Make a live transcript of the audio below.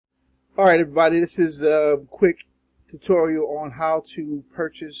All right, everybody, this is a quick tutorial on how to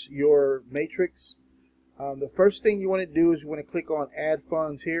purchase your matrix. The first thing you want to do is you want to click on add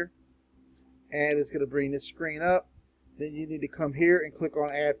funds here, and it's going to bring this screen up. Then you need to come here and click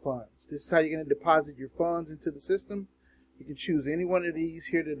on add funds. This is how you're going to deposit your funds into the system. You can choose any one of these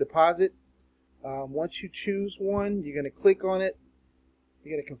here to deposit. Once you choose one, you're going to click on it.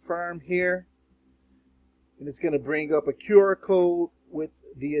 You're going to confirm here, and it's going to bring up a QR code with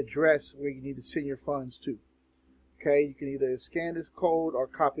the address where you need to send your funds to. Okay, you can either scan this code or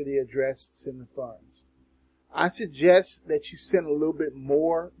copy the address to send the funds. I suggest that you send a little bit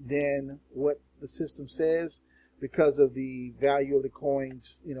more than what the system says because of the value of the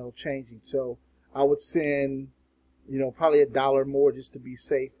coins, changing. So I would send, probably $1 more just to be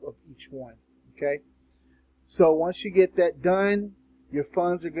safe of each one. Okay, so once you get that done, your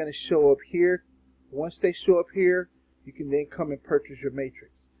funds are going to show up here. Once they show up here, you can then come and purchase your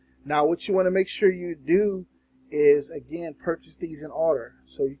matrix. Now what you want to make sure you do is, again, purchase these in order.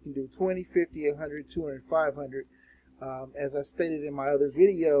 So you can do 20, 50, 100, 200, 500. As I stated in my other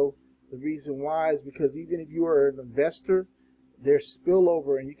video, the reason why is because even if you are an investor, there's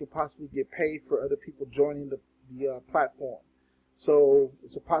spillover and you can possibly get paid for other people joining the platform. So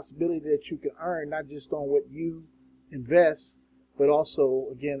it's a possibility that you can earn not just on what you invest, but also,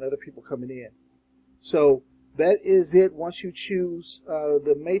 again, other people coming in. So that is it. Once you choose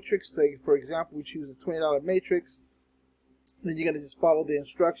the matrix, like for example, we choose a $20 matrix, then you're going to just follow the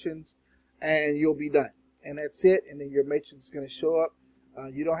instructions and you'll be done. And that's it. And then your matrix is going to show up.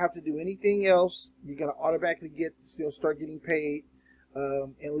 You don't have to do anything else. You're going to automatically start getting paid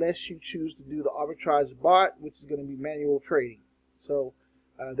unless you choose to do the arbitrage bot, which is going to be manual trading. So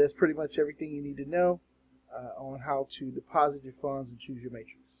that's pretty much everything you need to know on how to deposit your funds and choose your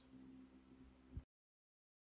matrix.